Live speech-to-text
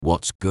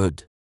What's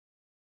good?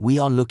 We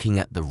are looking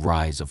at the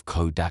rise of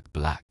Kodak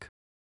Black.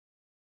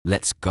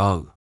 Let's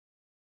go.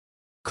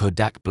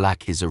 Kodak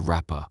Black is a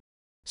rapper,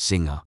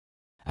 singer,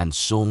 and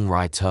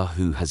songwriter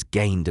who has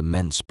gained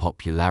immense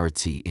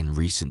popularity in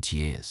recent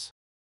years.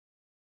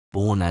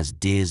 Born as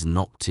Deers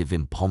Noctive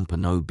in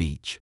Pompano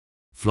Beach,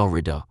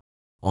 Florida,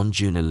 on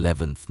June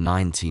 11,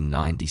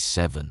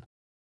 1997,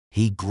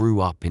 he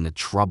grew up in a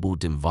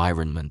troubled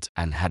environment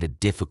and had a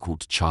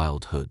difficult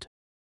childhood.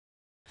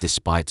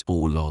 Despite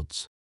all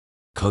odds,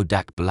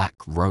 Kodak Black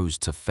rose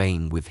to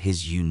fame with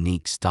his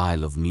unique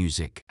style of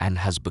music and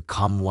has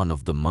become one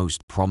of the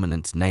most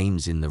prominent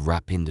names in the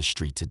rap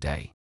industry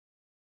today.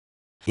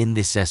 In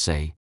this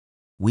essay,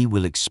 we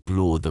will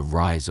explore the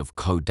rise of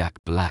Kodak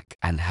Black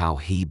and how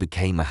he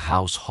became a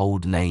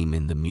household name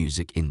in the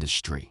music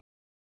industry.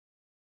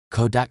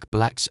 Kodak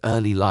Black's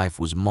early life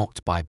was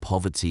marked by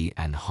poverty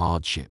and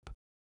hardship.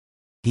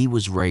 He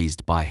was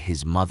raised by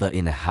his mother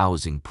in a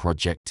housing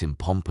project in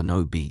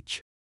Pompano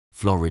Beach,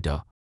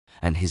 Florida,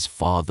 and his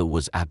father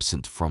was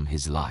absent from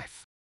his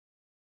life.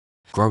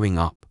 Growing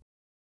up,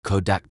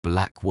 Kodak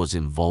Black was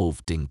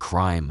involved in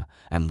crime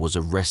and was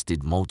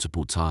arrested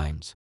multiple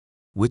times,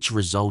 which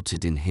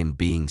resulted in him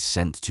being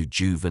sent to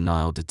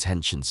juvenile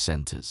detention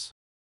centers.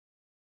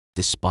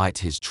 Despite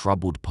his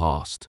troubled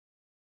past,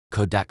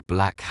 Kodak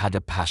Black had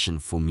a passion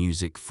for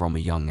music from a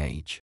young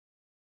age.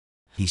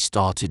 He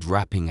started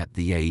rapping at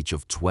the age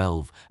of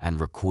 12 and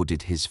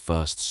recorded his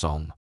first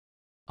song,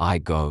 I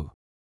Go,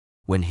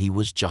 when he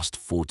was just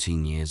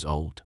 14 years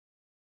old.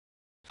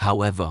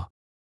 However,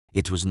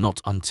 it was not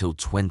until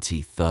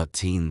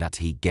 2013 that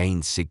he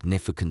gained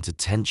significant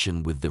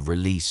attention with the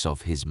release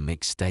of his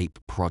mixtape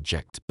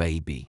Project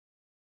Baby.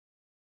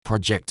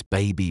 Project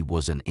Baby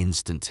was an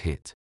instant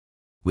hit,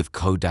 with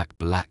Kodak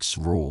Black's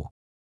raw,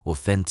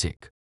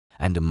 authentic,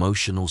 and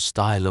emotional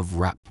style of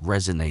rap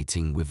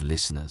resonating with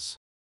listeners.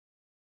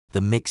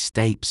 The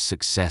mixtape's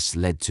success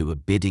led to a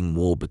bidding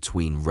war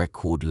between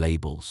record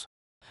labels,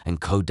 and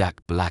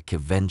Kodak Black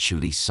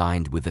eventually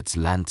signed with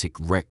Atlantic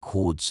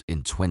Records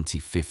in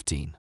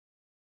 2015.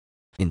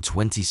 In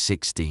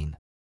 2016,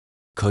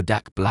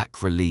 Kodak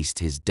Black released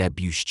his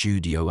debut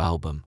studio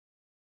album,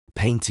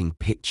 Painting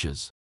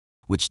Pictures,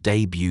 which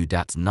debuted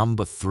at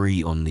number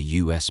 3 on the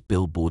US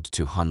Billboard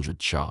 200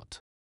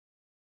 chart.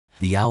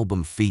 The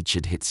album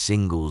featured hit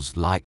singles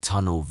like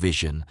Tunnel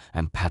Vision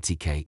and Patty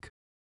Cake,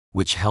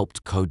 which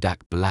helped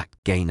Kodak Black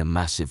gain a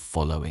massive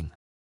following.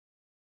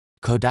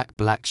 Kodak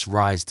Black's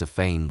rise to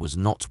fame was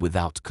not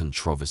without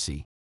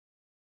controversy.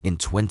 In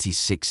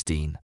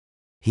 2016,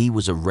 he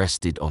was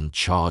arrested on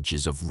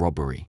charges of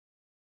robbery,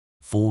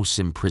 false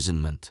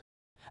imprisonment,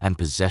 and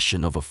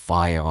possession of a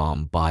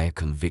firearm by a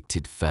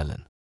convicted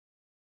felon.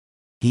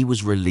 He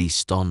was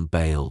released on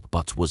bail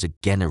but was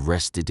again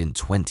arrested in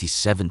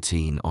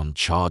 2017 on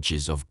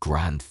charges of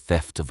grand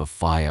theft of a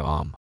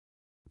firearm,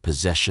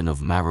 possession of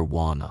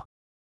marijuana,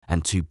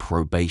 and 2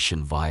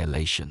 probation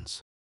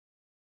violations.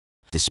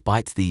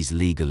 Despite these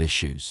legal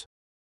issues,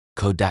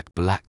 Kodak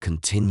Black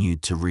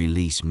continued to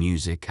release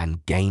music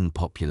and gain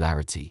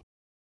popularity.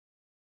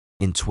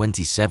 In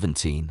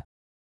 2017,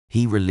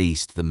 he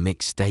released the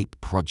mixtape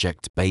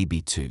Project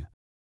Baby 2,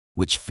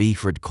 which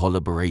featured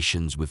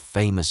collaborations with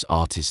famous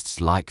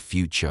artists like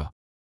Future,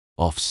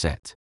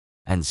 Offset,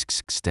 and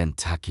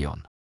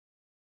XXXTentacion.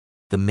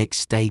 The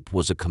mixtape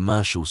was a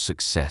commercial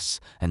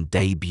success and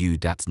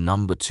debuted at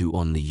number 2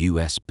 on the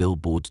US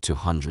Billboard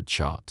 200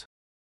 chart.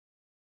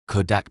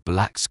 Kodak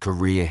Black's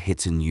career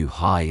hit a new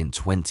high in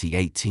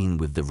 2018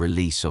 with the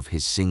release of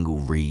his single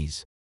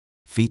Reese,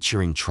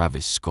 featuring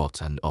Travis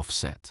Scott and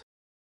Offset.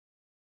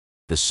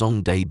 The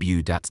song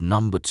debuted at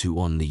number 2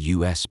 on the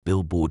US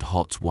Billboard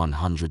Hot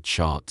 100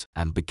 chart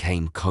and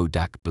became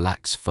Kodak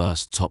Black's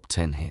first top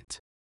 10 hit.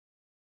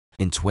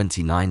 In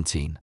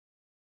 2019,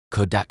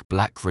 Kodak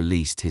Black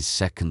released his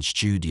second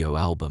studio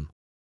album,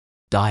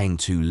 Dying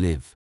to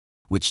Live,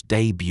 which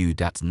debuted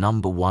at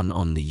number 1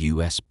 on the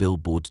US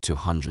Billboard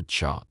 200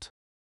 chart.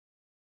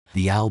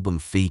 The album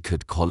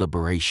featured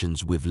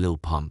collaborations with Lil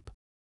Pump,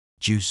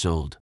 Juice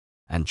WRLD,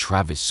 and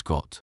Travis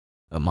Scott,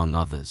 among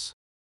others.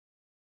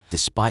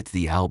 Despite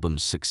the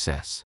album's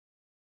success,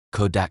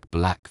 Kodak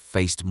Black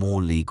faced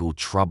more legal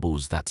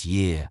troubles that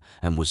year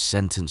and was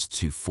sentenced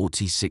to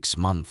 46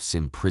 months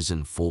in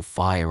prison for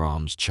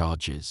firearms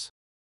charges.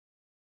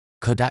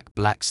 Kodak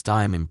Black's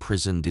time in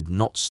prison did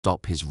not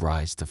stop his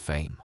rise to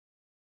fame.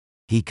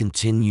 He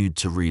continued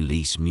to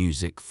release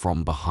music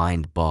from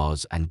behind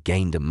bars and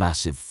gained a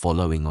massive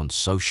following on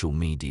social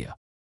media.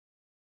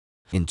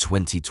 In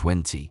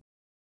 2020,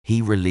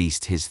 he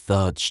released his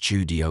third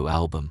studio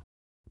album,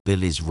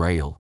 Bill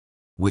Israel,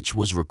 which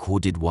was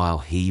recorded while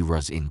he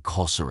was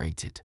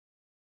incarcerated.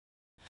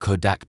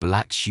 Kodak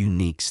Black's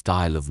unique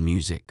style of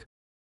music,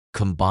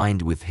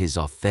 combined with his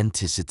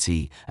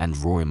authenticity and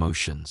raw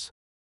emotions,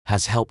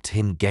 has helped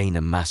him gain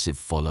a massive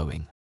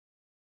following.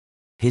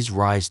 His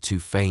rise to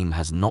fame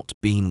has not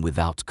been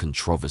without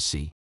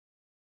controversy,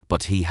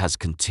 but he has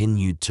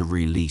continued to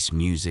release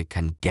music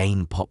and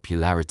gain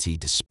popularity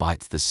despite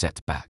the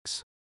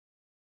setbacks.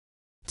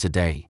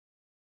 Today,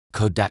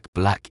 Kodak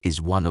Black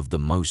is one of the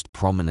most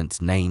prominent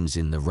names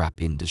in the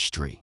rap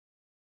industry.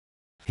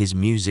 His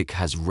music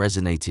has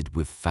resonated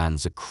with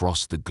fans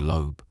across the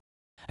globe,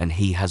 and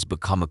he has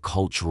become a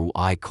cultural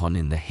icon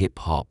in the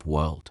hip-hop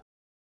world.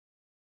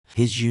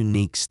 His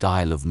unique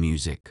style of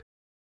music,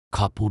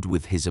 coupled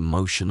with his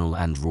emotional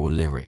and raw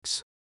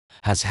lyrics,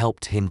 has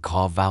helped him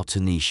carve out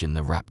a niche in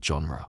the rap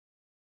genre.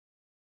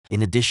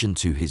 In addition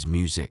to his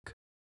music,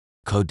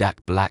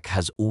 Kodak Black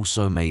has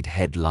also made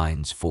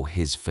headlines for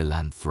his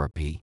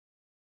philanthropy.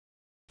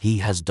 He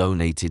has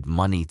donated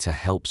money to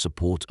help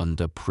support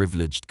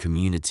underprivileged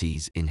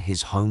communities in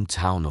his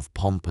hometown of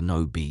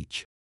Pompano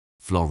Beach,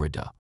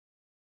 Florida.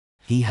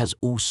 He has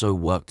also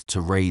worked to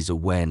raise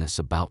awareness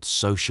about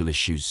social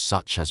issues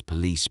such as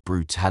police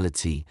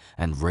brutality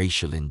and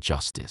racial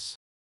injustice.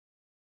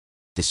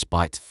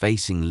 Despite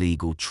facing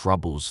legal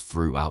troubles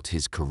throughout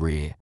his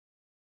career,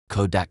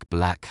 Kodak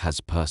Black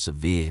has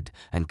persevered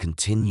and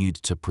continued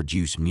to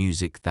produce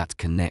music that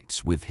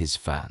connects with his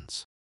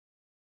fans.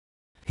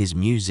 His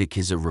music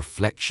is a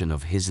reflection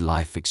of his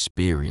life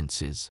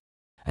experiences,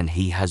 and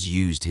he has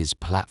used his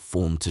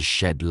platform to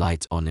shed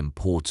light on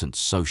important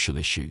social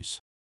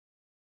issues.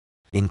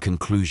 In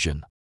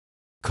conclusion,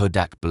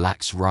 Kodak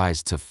Black's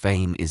rise to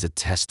fame is a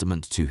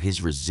testament to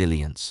his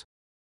resilience,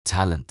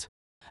 talent,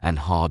 and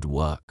hard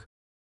work.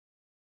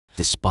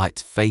 Despite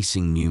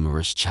facing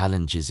numerous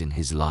challenges in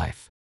his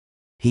life,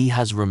 he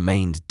has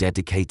remained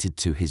dedicated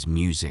to his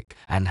music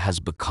and has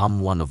become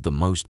one of the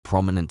most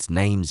prominent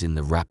names in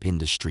the rap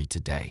industry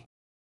today.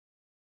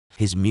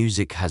 His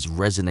music has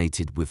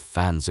resonated with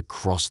fans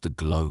across the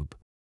globe,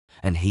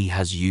 and he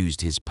has used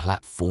his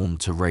platform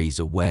to raise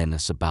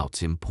awareness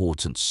about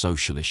important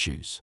social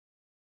issues.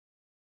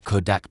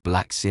 Kodak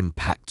Black's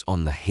impact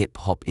on the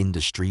hip-hop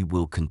industry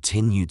will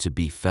continue to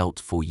be felt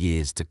for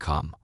years to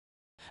come,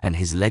 and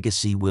his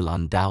legacy will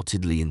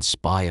undoubtedly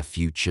inspire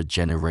future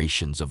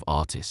generations of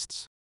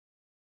artists.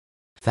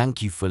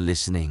 Thank you for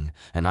listening,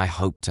 and I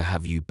hope to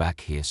have you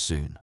back here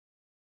soon.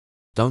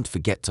 Don't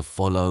forget to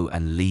follow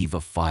and leave a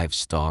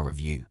 5-star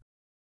review.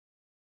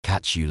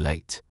 Catch you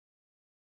late.